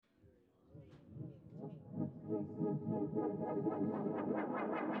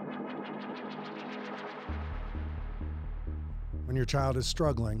When your child is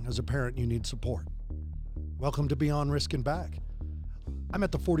struggling, as a parent, you need support. Welcome to Beyond Risk and Back. I'm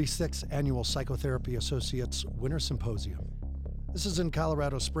at the 46th Annual Psychotherapy Associates Winter Symposium. This is in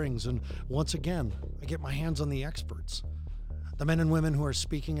Colorado Springs, and once again, I get my hands on the experts. The men and women who are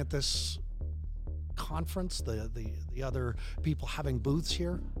speaking at this conference, the other people having booths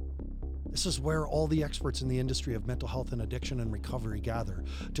here, this is where all the experts in the industry of mental health and addiction and recovery gather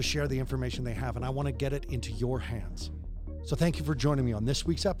to share the information they have, and I want to get it into your hands. So thank you for joining me on this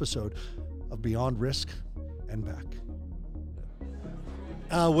week's episode of Beyond Risk and Back.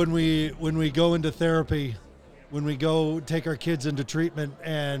 When we go into therapy, when we go take our kids into treatment,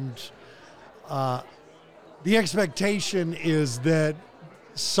 and the expectation is that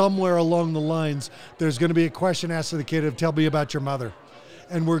somewhere along the lines, there's going to be a question asked to the kid of, tell me about your mother.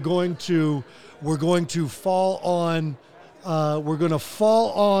 And we're going to fall on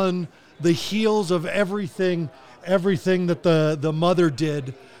the heels of everything that the mother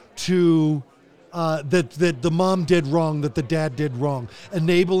did to that the mom did wrong, that the dad did wrong.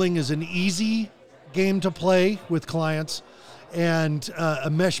 Enabling is an easy game to play with clients, and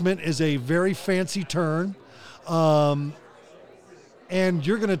enmeshment is a very fancy term. And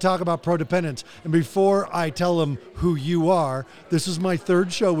you're going to talk about prodependence. And before I tell them who you are, this is my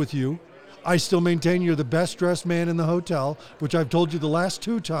third show with you. I still maintain you're the best dressed man in the hotel, which I've told you the last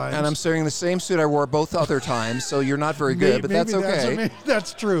 2 times. And I'm wearing the same suit I wore both other times, so you're not very good, but that's okay.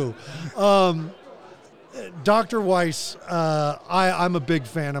 That's true. Dr. Weiss, I'm a big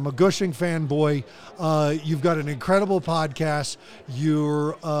fan. I'm a gushing fanboy. You've got an incredible podcast.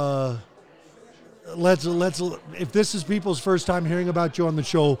 You're let's if this is people's first time hearing about you on the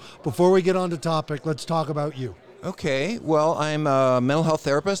show, before we get on to topic, let's talk about you. Okay, well, I'm a mental health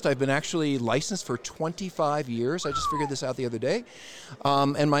therapist. I've been actually licensed for 25 years. I just figured this out the other day.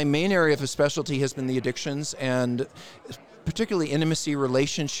 And my main area of specialty has been the addictions, and particularly intimacy,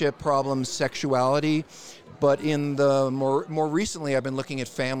 relationship problems, sexuality. But in the more recently, I've been looking at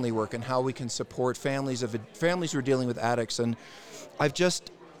family work and how we can support families who are dealing with addicts. And I've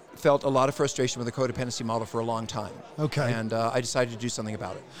just felt a lot of frustration with the codependency model for a long time. Okay. And I decided to do something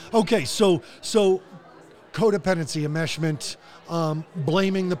about it. Okay, so codependency, enmeshment,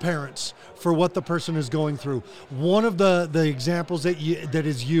 blaming the parents for what the person is going through. One of the examples that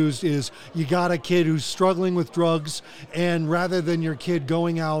is used is you got a kid who's struggling with drugs, and rather than your kid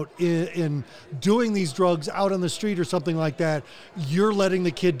going out in doing these drugs out on the street or something like that, you're letting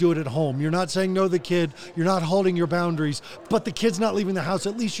the kid do it at home. You're not saying no to the kid, you're not holding your boundaries, but the kid's not leaving the house.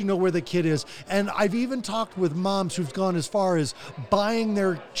 At least you know where the kid is. And I've even talked with moms who've gone as far as buying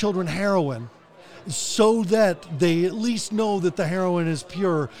their children heroin, so that they at least know that the heroin is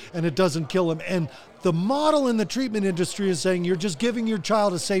pure and it doesn't kill them. And the model in the treatment industry is saying you're just giving your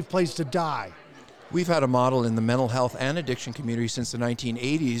child a safe place to die. We've had a model in the mental health and addiction community since the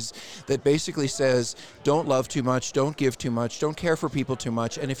 1980s that basically says, don't love too much, don't give too much, don't care for people too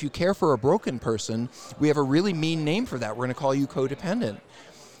much. And if you care for a broken person, we have a really mean name for that. We're going to call you codependent.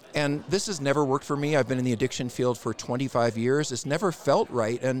 And this has never worked for me. I've been in the addiction field for 25 years. It's never felt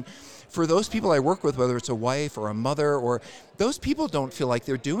right. And for those people I work with, whether it's a wife or a mother, or those people don't feel like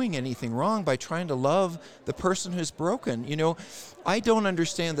they're doing anything wrong by trying to love the person who's broken. You know, I don't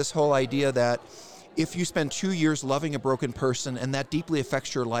understand this whole idea that if you spend 2 years loving a broken person and that deeply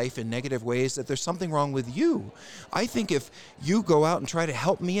affects your life in negative ways, that there's something wrong with you. I think if you go out and try to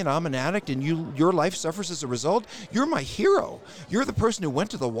help me and I'm an addict and your life suffers as a result, you're my hero. You're the person who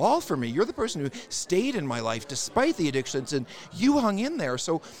went to the wall for me. You're the person who stayed in my life despite the addictions, and you hung in there.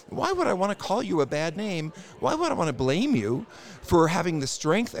 So why would I want to call you a bad name? Why would I want to blame you for having the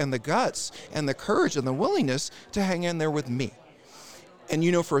strength and the guts and the courage and the willingness to hang in there with me? And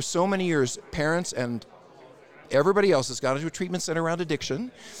you know, for so many years, parents and everybody else has gone into a treatment center around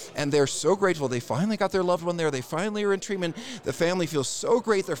addiction, and they're so grateful. They finally got their loved one there. They finally are in treatment. The family feels so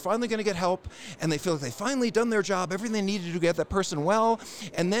great. They're finally going to get help, and they feel like they've finally done their job, everything they needed to get that person well.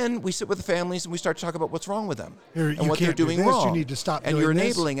 And then we sit with the families, and we start to talk about what's wrong with them and what they're doing wrong. You need to stop doing this. And you're this.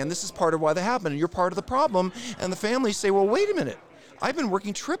 enabling, and this is part of why they happen, and you're part of the problem. And the families say, well, wait a minute. I've been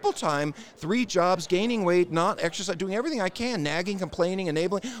working triple time, 3 jobs, gaining weight, not exercise, doing everything I can, nagging, complaining,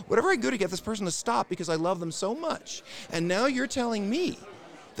 enabling, whatever I do to get this person to stop because I love them so much. And now you're telling me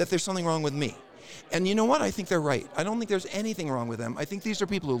that there's something wrong with me. And you know what? I think they're right. I don't think there's anything wrong with them. I think these are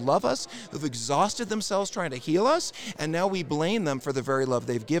people who love us, who've exhausted themselves trying to heal us, and now we blame them for the very love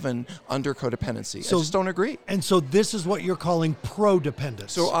they've given under codependency. So, I just don't agree. And so this is what you're calling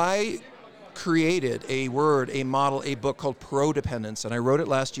prodependence. So I created a model, a book called Prodependence, and I wrote it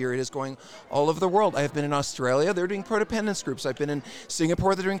last year. It is going all over the world. I have been in Australia. They're doing prodependence groups. I've been in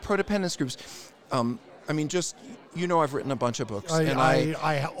Singapore. They're doing prodependence groups. I've written a bunch of books.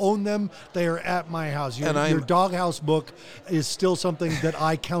 I own them. They are at my house. Your Doghouse book is still something that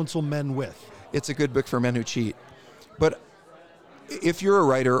I counsel men with. It's a good book for men who cheat. But if you're a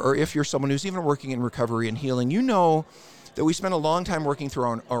writer, or if you're someone who's even working in recovery and healing, you know that we spend a long time working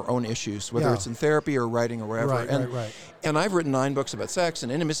through our own issues, whether it's in therapy or writing or wherever. Right. And I've written 9 books about sex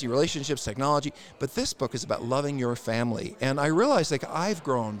and intimacy, relationships, technology, but this book is about loving your family. And I realized I've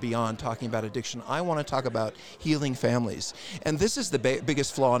grown beyond talking about addiction. I want to talk about healing families. And this is the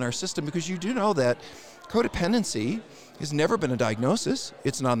biggest flaw in our system, because you do know that codependency has never been a diagnosis.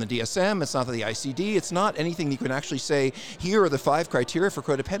 It's not in the DSM, it's not in the ICD, it's not anything you can actually say, here are the 5 criteria for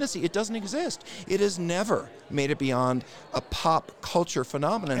codependency. It doesn't exist. It has never made it beyond a pop culture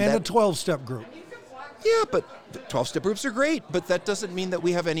phenomenon. And a 12-step group. Yeah, but 12-step groups are great, but that doesn't mean that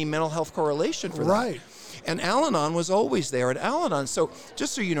we have any mental health correlation for that. Right. And Al-Anon was always there. And Al-Anon, so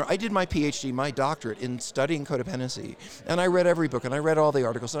just so you know, I did my PhD, my doctorate in studying codependency. And I read every book, and I read all the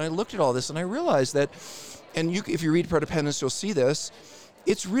articles, and I looked at all this, and I realized that, and if you read Prodependence, you'll see this,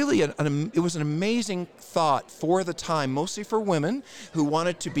 it's really it was an amazing thought for the time, mostly for women who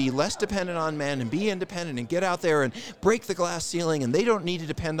wanted to be less dependent on men and be independent and get out there and break the glass ceiling, and they don't need to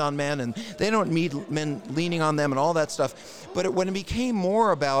depend on men, and they don't need men leaning on them and all that stuff. But when it became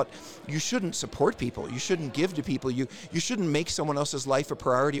more about, you shouldn't support people, you shouldn't give to people, you shouldn't make someone else's life a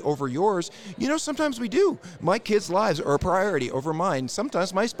priority over yours. Sometimes we do. My kids' lives are a priority over mine.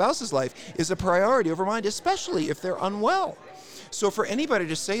 Sometimes my spouse's life is a priority over mine, especially if they're unwell. So for anybody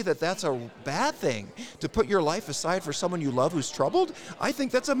to say that that's a bad thing, to put your life aside for someone you love who's troubled, I think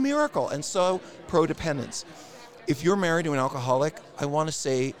that's a miracle. And so, prodependence. If you're married to an alcoholic, I want to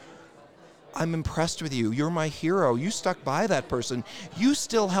say, I'm impressed with you. You're my hero. You stuck by that person. You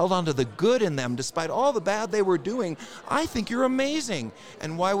still held on to the good in them despite all the bad they were doing. I think you're amazing.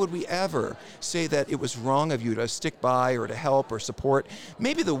 And why would we ever say that it was wrong of you to stick by or to help or support?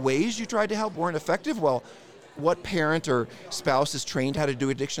 Maybe the ways you tried to help weren't effective. Well, what parent or spouse is trained how to do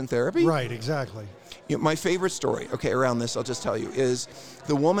addiction therapy? Right, exactly. My favorite story, around this, I'll just tell you, is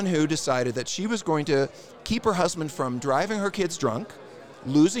the woman who decided that she was going to keep her husband from driving her kids drunk,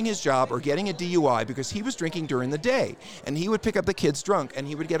 losing his job, or getting a DUI because he was drinking during the day. And he would pick up the kids drunk, and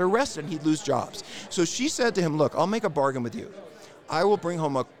he would get arrested, and he'd lose jobs. So she said to him, look, I'll make a bargain with you. I will bring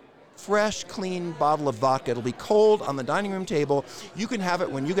home a fresh, clean bottle of vodka. It'll be cold on the dining room table. You can have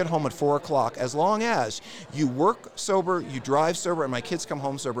it when you get home at 4 o'clock, as long as you work sober, you drive sober, and my kids come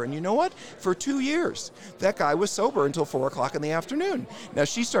home sober. And you know what? For 2 years, that guy was sober until 4 o'clock in the afternoon. Now,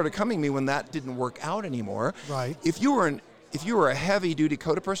 she started coming to me when that didn't work out anymore. Right. If you were a heavy-duty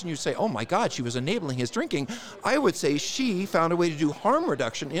CODA person, you'd say, oh my God, she was enabling his drinking. I would say she found a way to do harm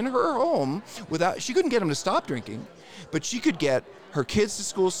reduction in her home she couldn't get him to stop drinking, but she could get her kids to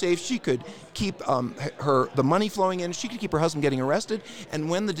school safe. She could keep the money flowing in. She could keep her husband getting arrested. And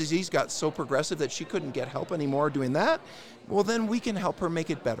when the disease got so progressive that she couldn't get help anymore doing that, well, then we can help her make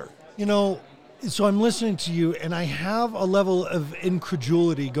it better. So I'm listening to you, and I have a level of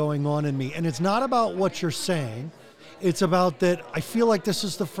incredulity going on in me. And it's not about what you're saying. It's about that I feel like this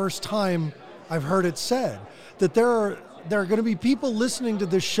is the first time I've heard it said, that there are going to be people listening to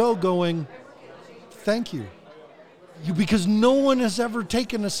this show going, thank you. Because no one has ever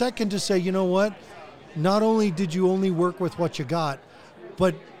taken a second to say, you know what, not only did you only work with what you got,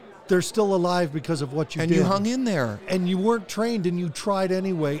 but they're still alive because of what you did. And you hung in there. And you weren't trained, and you tried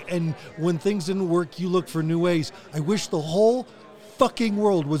anyway. And when things didn't work, you looked for new ways. I wish the whole fucking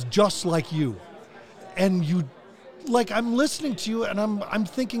world was just like you. And I'm listening to you, and I'm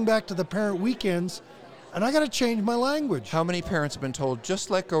thinking back to the parent weekends, and I got to change my language. How many parents have been told, just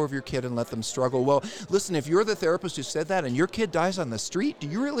let go of your kid and let them struggle? Well, listen, if you're the therapist who said that and your kid dies on the street, do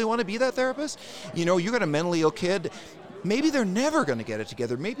you really want to be that therapist? You got a mentally ill kid. Maybe they're never going to get it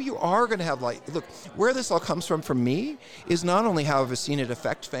together. Maybe you are going to have look, where this all comes from me, is not only how I've seen it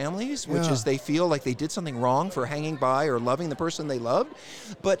affect families, which is they feel like they did something wrong for hanging by or loving the person they loved,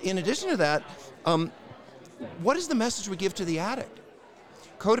 but in addition to that, what is the message we give to the addict?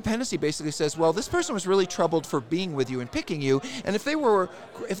 Codependency basically says, well, this person was really troubled for being with you and picking you, and if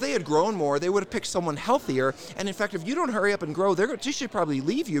they had grown more, they would have picked someone healthier, and in fact, if you don't hurry up and grow, she should probably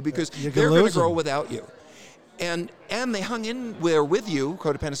leave you because they're going to grow without you. And they hung in there with you,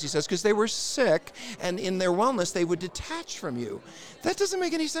 codependency says, because they were sick, and in their wellness, they would detach from you. That doesn't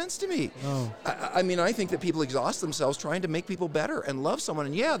make any sense to me. Oh. I mean, I think that people exhaust themselves trying to make people better and love someone.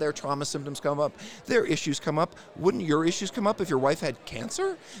 And yeah, their trauma symptoms come up, their issues come up. Wouldn't your issues come up if your wife had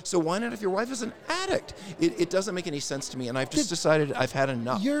cancer? So why not if your wife is an addict? It doesn't make any sense to me, and I've just decided I've had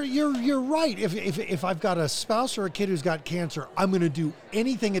enough. You're right. If I've got a spouse or a kid who's got cancer, I'm going to do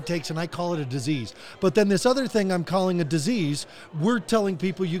anything it takes, and I call it a disease. But then this other thing I'm calling a disease, we're telling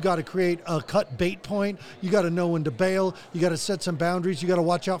people you got to create a cut bait point. You got to know when to bail. You got to set some boundaries. You got to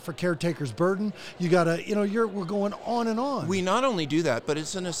watch out for caretaker's burden. You got to, we're going on and on. We not only do that, but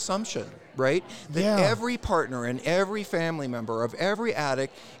it's an assumption, right? That every partner and every family member of every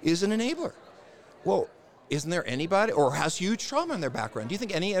addict is an enabler. Well, isn't there anybody or has huge trauma in their background? Do you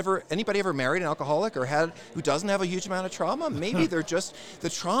think anybody ever married an alcoholic or who doesn't have a huge amount of trauma? Maybe they're just, the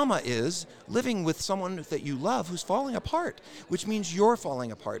trauma is living with someone that you love who's falling apart, which means you're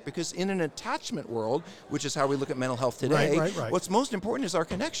falling apart. Because in an attachment world, which is how we look at mental health today, right. What's most important is our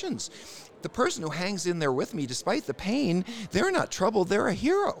connections. The person who hangs in there with me despite the pain, they're not troubled, they're a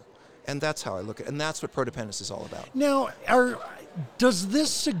hero. And that's how I look at it. And that's what Prodependency is all about. Now, does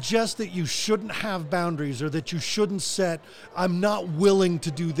this suggest that you shouldn't have boundaries or that you shouldn't set, I'm not willing to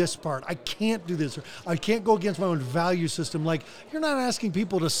do this part, I can't do this, or I can't go against my own value system? Like, you're not asking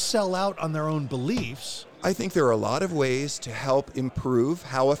people to sell out on their own beliefs. I think there are a lot of ways to help improve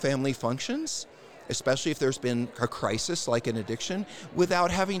how a family functions, especially if there's been a crisis like an addiction,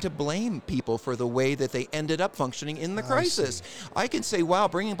 without having to blame people for the way that they ended up functioning in the crisis. I can say, wow,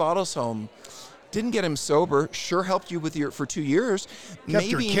 bringing bottles home didn't get him sober, sure helped you for 2 years. Kept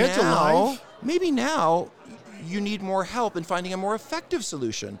your kids alive. Maybe now you need more help in finding a more effective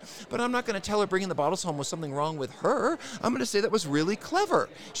solution. But I'm not going to tell her bringing the bottles home was something wrong with her. I'm going to say that was really clever.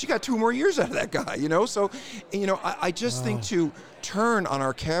 She got 2 more years out of that guy, So, I just think to turn on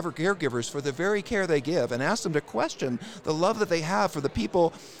our caregivers for the very care they give and ask them to question the love that they have for the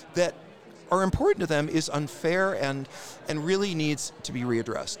people that are important to them is unfair and really needs to be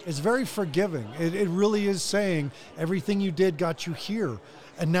readdressed. It's very forgiving. It really is saying everything you did got you here,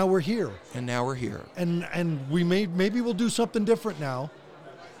 and now we're here. And now we're here. And maybe we'll do something different now.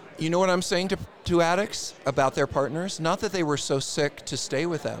 You know what I'm saying to addicts about their partners? Not that they were so sick to stay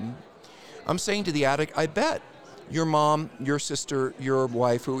with them. I'm saying to the addict, I bet your mom, your sister, your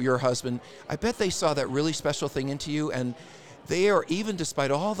wife, or your husband, I bet they saw that really special thing into you, and they are, even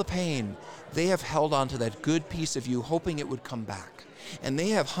despite all the pain, they have held on to that good piece of you, hoping it would come back. And they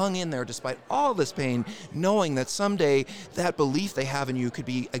have hung in there despite all this pain, knowing that someday that belief they have in you could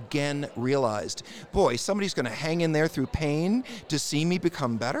be again realized. Boy, somebody's going to hang in there through pain to see me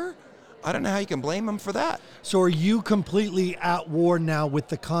become better? I don't know how you can blame them for that. So are you completely at war now with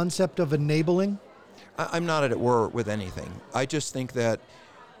the concept of enabling? I'm not at war with anything. I just think that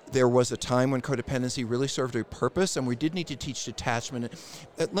there was a time when codependency really served a purpose, and we did need to teach detachment.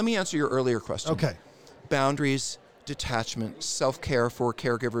 Let me answer your earlier question. Okay. Boundaries, detachment, self-care for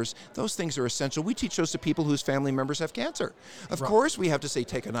caregivers, those things are essential. We teach those to people whose family members have cancer. Of course, we have to say,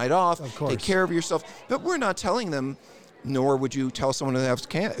 take a night off, take care of yourself, but we're not telling them, nor would you tell someone who has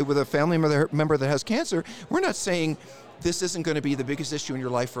with a family member that has cancer, we're not saying, this isn't going to be the biggest issue in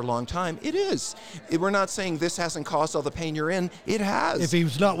your life for a long time. It is. We're not saying this hasn't caused all the pain you're in. It has. If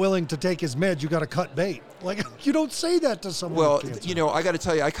he's not willing to take his meds, you got to cut bait. Like, you don't say that to someone with cancer. I got to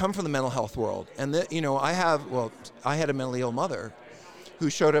tell you, I come from the mental health world. And, I had a mentally ill mother who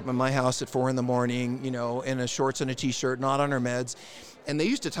showed up at my house at 4 a.m, in a shorts and a T-shirt, not on her meds. And they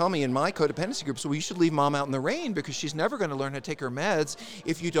used to tell me in my codependency group, so you should leave mom out in the rain because she's never going to learn how to take her meds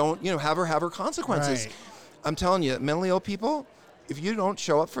if you don't, have her consequences. Right. I'm telling you, mentally ill people, if you don't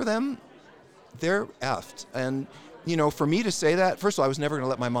show up for them, they're effed. And, for me to say that, first of all, I was never going to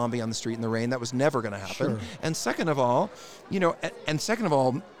let my mom be on the street in the rain. That was never going to happen. Sure. And second of all,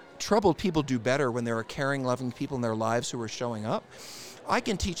 troubled people do better when there are caring, loving people in their lives who are showing up. I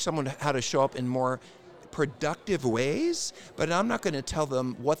can teach someone how to show up in more productive ways, but I'm not going to tell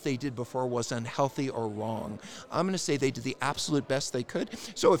them what they did before was unhealthy or wrong. I'm going to say they did the absolute best they could.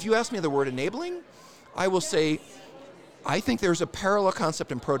 So if you ask me the word enabling, I will say, I think there's a parallel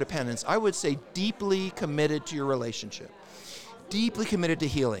concept in Prodependence. I would say deeply committed to your relationship, deeply committed to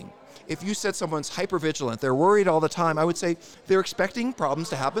healing. If you said someone's hypervigilant, they're worried all the time, I would say they're expecting problems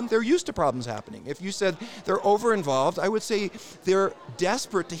to happen. They're used to problems happening. If you said they're over-involved, I would say they're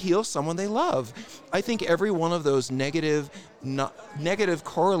desperate to heal someone they love. I think every one of those negative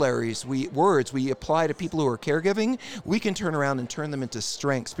corollaries, words we apply to people who are caregiving, we can turn around and turn them into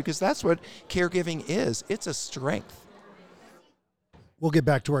strengths, because that's what caregiving is. It's a strength. We'll get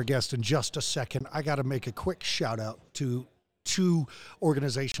back to our guest in just a second. I got to make a quick shout out to two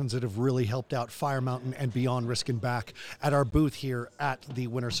organizations that have really helped out Fire Mountain and Beyond Risk and Back at our booth here at the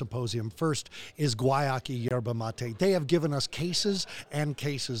Winter Symposium. First is Guayaki Yerba Mate. They have given us cases and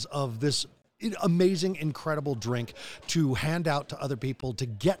cases of this amazing, incredible drink to hand out to other people, to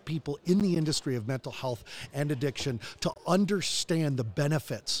get people in the industry of mental health and addiction to understand the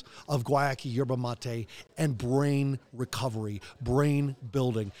benefits of Guayaki Yerba Mate and brain recovery, brain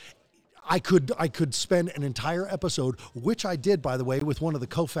building. I could spend an entire episode, which I did, by the way, with one of the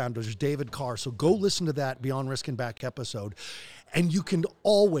co-founders, David Carr. So go listen to that Beyond Risk and Back episode. And you can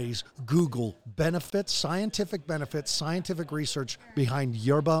always Google benefits, scientific research behind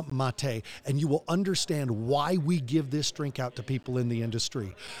yerba mate, and you will understand why we give this drink out to people in the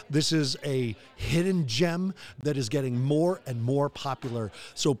industry. This is a hidden gem that is getting more and more popular.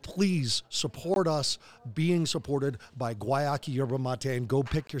 So please support us being supported by Guayaki Yerba Mate, and go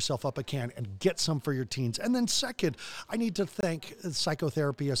pick yourself up a can and get some for your teens. And then second, I need to thank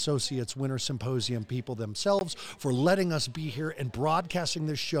Psychotherapy Associates Winter Symposium people themselves for letting us be here and broadcasting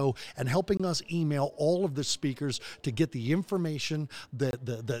this show and helping us email all of the speakers to get the information,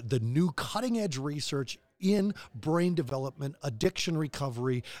 the new cutting edge research in brain development, addiction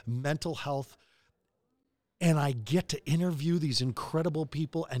recovery, mental health. And I get to interview these incredible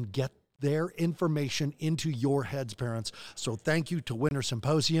people and get their information into your heads, parents. So thank you to Winter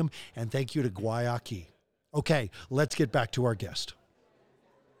Symposium and thank you to Guayaki. Okay, let's get back to our guest.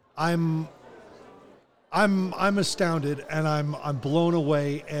 I'm astounded and I'm blown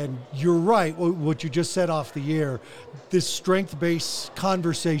away. And you're right, what you just said off the air, this strength-based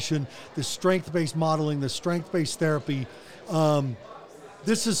conversation, this strength-based modeling, this strength-based therapy,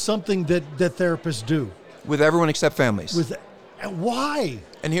 this is something that therapists do. With everyone except families. Why?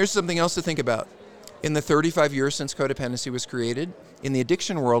 And here's something else to think about. In the 35 years since codependency was created, in the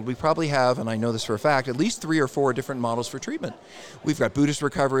addiction world, we probably have, and I know this for a fact, at least 3 or 4 different models for treatment. We've got Buddhist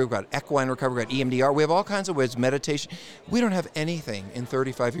recovery, we've got equine recovery, we've got EMDR, we have all kinds of ways, meditation. We don't have anything in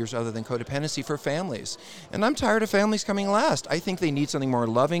 35 years other than codependency for families. And I'm tired of families coming last. I think they need something more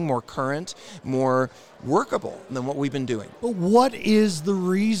loving, more current, more workable than what we've been doing. But what is the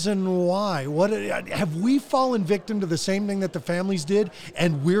reason why? Have we fallen victim to the same thing that the families did,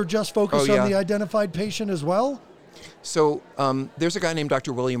 and we're just focused on the identified patient as well? So there's a guy named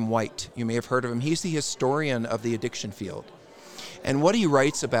Dr. William White. You may have heard of him. He's the historian of the addiction field. And what he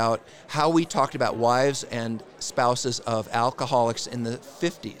writes about how we talked about wives and spouses of alcoholics in the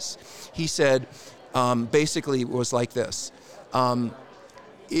 50s. He said, basically it was like this.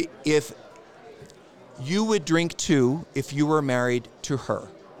 If you would drink 2 if you were married to her.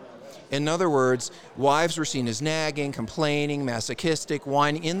 In other words, wives were seen as nagging, complaining, masochistic,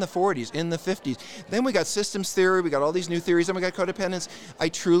 whining in the 40s, in the 50s. Then we got systems theory, we got all these new theories, then we got codependence. I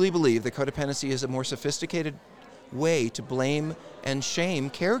truly believe that codependency is a more sophisticated way to blame and shame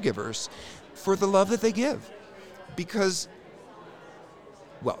caregivers for the love that they give. Because,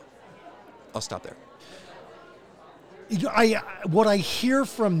 well, I'll stop there. What I hear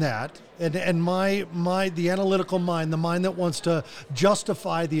from that, and the analytical mind, the mind that wants to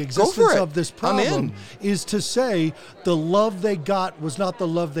justify the existence of this problem, is to say the love they got was not the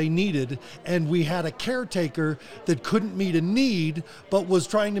love they needed, and we had a caretaker that couldn't meet a need, but was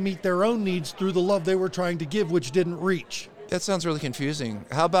trying to meet their own needs through the love they were trying to give, which didn't reach. That sounds really confusing.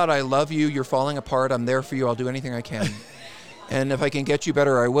 How about I love you, you're falling apart, I'm there for you, I'll do anything I can. And if I can get you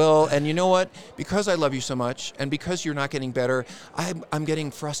better, I will. And you know what? Because I love you so much, and because you're not getting better, I'm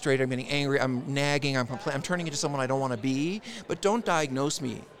getting frustrated, I'm getting angry, I'm nagging, I'm complaining, I'm turning into someone I don't want to be. But don't diagnose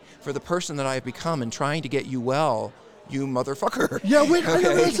me for the person that I have become and trying to get you well, you motherfucker. Yeah,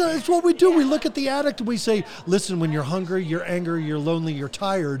 that's what we do. We look at the addict and we say, listen, when you're hungry, you're angry, you're lonely, you're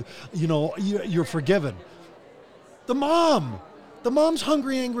tired, you're forgiven. The mom's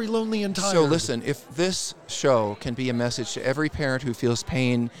hungry, angry, lonely, and tired. So listen, if this show can be a message to every parent who feels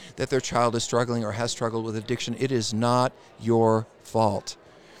pain that their child is struggling or has struggled with addiction, it is not your fault.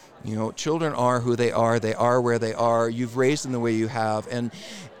 Children are who they are where they are, you've raised them the way you have, and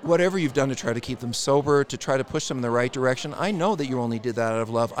whatever you've done to try to keep them sober, to try to push them in the right direction, I know that you only did that out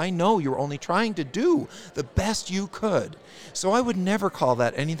of love. I know you're only trying to do the best you could. So I would never call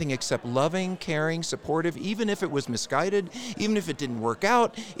that anything except loving, caring, supportive, even if it was misguided, even if it didn't work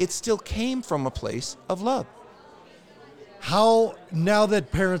out, it still came from a place of love. How, now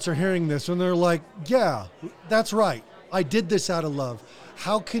that parents are hearing this and they're like, yeah, that's right, I did this out of love.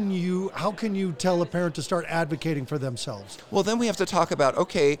 How can you tell a parent to start advocating for themselves? Well, then we have to talk about,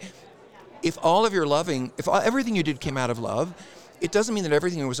 okay, if all of your loving, if everything you did came out of love, it doesn't mean that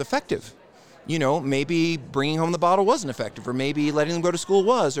everything was effective. maybe bringing home the bottle wasn't effective, or maybe letting them go to school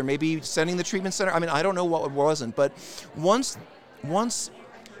was, or maybe sending the treatment center. I mean, I don't know what wasn't, but once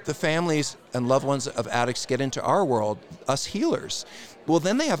the families and loved ones of addicts get into our world, us healers, well,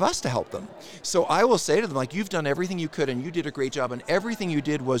 then they have us to help them. So I will say to them, like, you've done everything you could, and you did a great job, and everything you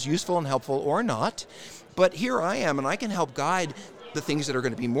did was useful and helpful or not, but here I am, and I can help guide the things that are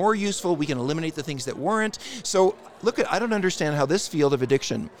going to be more useful. We can eliminate the things that weren't. So I don't understand how this field of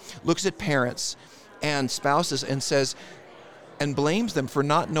addiction looks at parents and spouses and says, and blames them for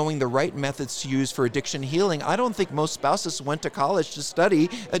not knowing the right methods to use for addiction healing. I don't think most spouses went to college to study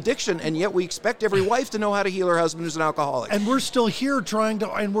addiction, and yet we expect every wife to know how to heal her husband who's an alcoholic. And we're still here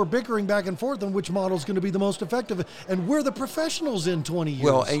and we're bickering back and forth on which model is going to be the most effective, and we're the professionals in 20 years.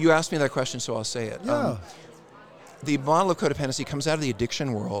 Well, and you asked me that question, so I'll say it. Yeah. The model of codependency comes out of the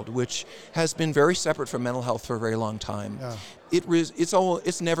addiction world, which has been very separate from mental health for a very long time. Yeah.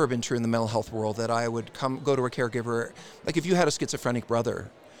 It's never been true in the mental health world that I would go to a caregiver, like if you had a schizophrenic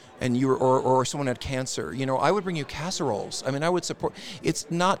brother, and you were, or someone had cancer, I would bring you casseroles. I mean, I would support. It's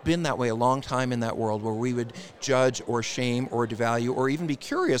not been that way a long time in that world where we would judge or shame or devalue or even be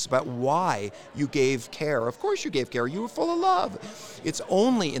curious about why you gave care. Of course you gave care. You were full of love. It's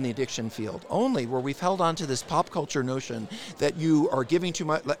only in the addiction field, only where we've held on to this pop culture notion that you are giving too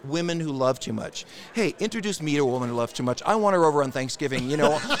much, like women who love too much. Hey, introduce me to a woman who loves too much. I want her over on Thanksgiving,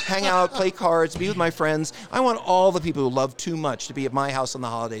 hang out, play cards, be with my friends. I want all the people who love too much to be at my house on the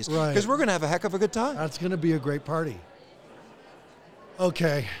holidays. Right. Because we're going to have a heck of a good time. That's going to be a great party.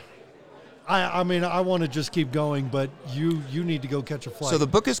 Okay. I mean, I want to just keep going, but you need to go catch a flight. So the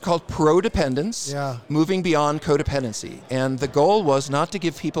book is called Prodependence, Yeah. Moving Beyond Codependency. And the goal was not to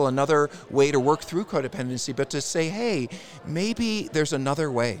give people another way to work through codependency, but to say, hey, maybe there's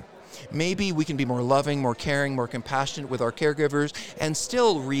another way. Maybe we can be more loving, more caring, more compassionate with our caregivers and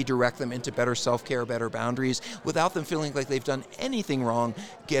still redirect them into better self-care, better boundaries without them feeling like they've done anything wrong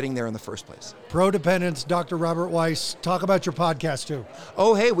getting there in the first place. Prodependence, Dr. Robert Weiss. Talk about your podcast too.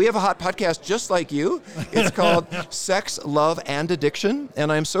 Oh, hey, we have a hot podcast just like you. It's called Sex, Love, and Addiction.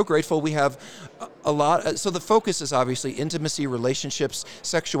 And I'm so grateful we have a lot. So the focus is obviously intimacy, relationships,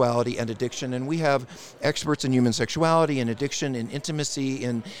 sexuality, and addiction. And we have experts in human sexuality and addiction, in intimacy,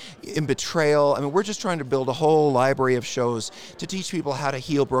 in betrayal. I mean, we're just trying to build a whole library of shows to teach people how to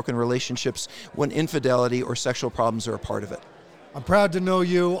heal broken relationships when infidelity or sexual problems are a part of it. I'm proud to know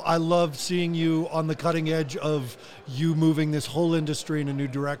you. I love seeing you on the cutting edge of you moving this whole industry in a new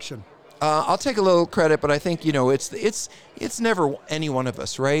direction. I'll take a little credit, but I think, it's never any one of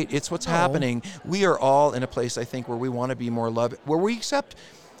us, right? It's what's happening. We are all in a place, I think, where we want to be more loving, where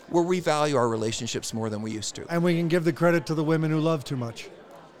we value our relationships more than we used to. And we can give the credit to the women who love too much.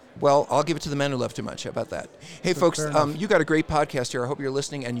 Well, I'll give it to the men who love too much. How about that? Hey, folks, you got a great podcast here. I hope you're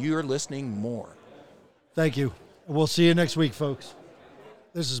listening, and you're listening more. Thank you. We'll see you next week, folks.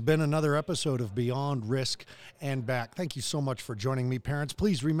 This has been another episode of Beyond Risk and Back. Thank you so much for joining me, parents.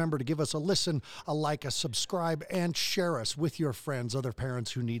 Please remember to give us a listen, a like, a subscribe, and share us with your friends, other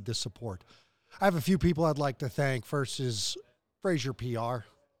parents who need the support. I have a few people I'd like to thank. First is Fraser PR.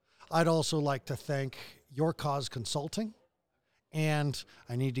 I'd also like to thank Your Cause Consulting. And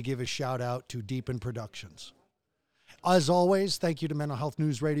I need to give a shout out to Deepen Productions. As always, thank you to Mental Health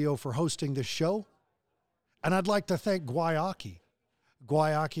News Radio for hosting this show. And I'd like to thank Guayaki.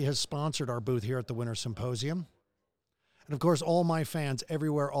 Guayaki has sponsored our booth here at the Winter Symposium. And of course, all my fans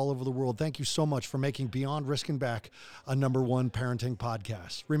everywhere, all over the world, thank you so much for making Beyond Risk and Back a #1 parenting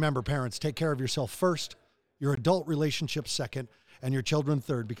podcast. Remember, parents, take care of yourself first, your adult relationships second, and your children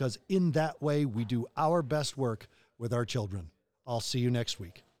third, because in that way, we do our best work with our children. I'll see you next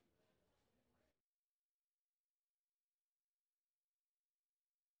week.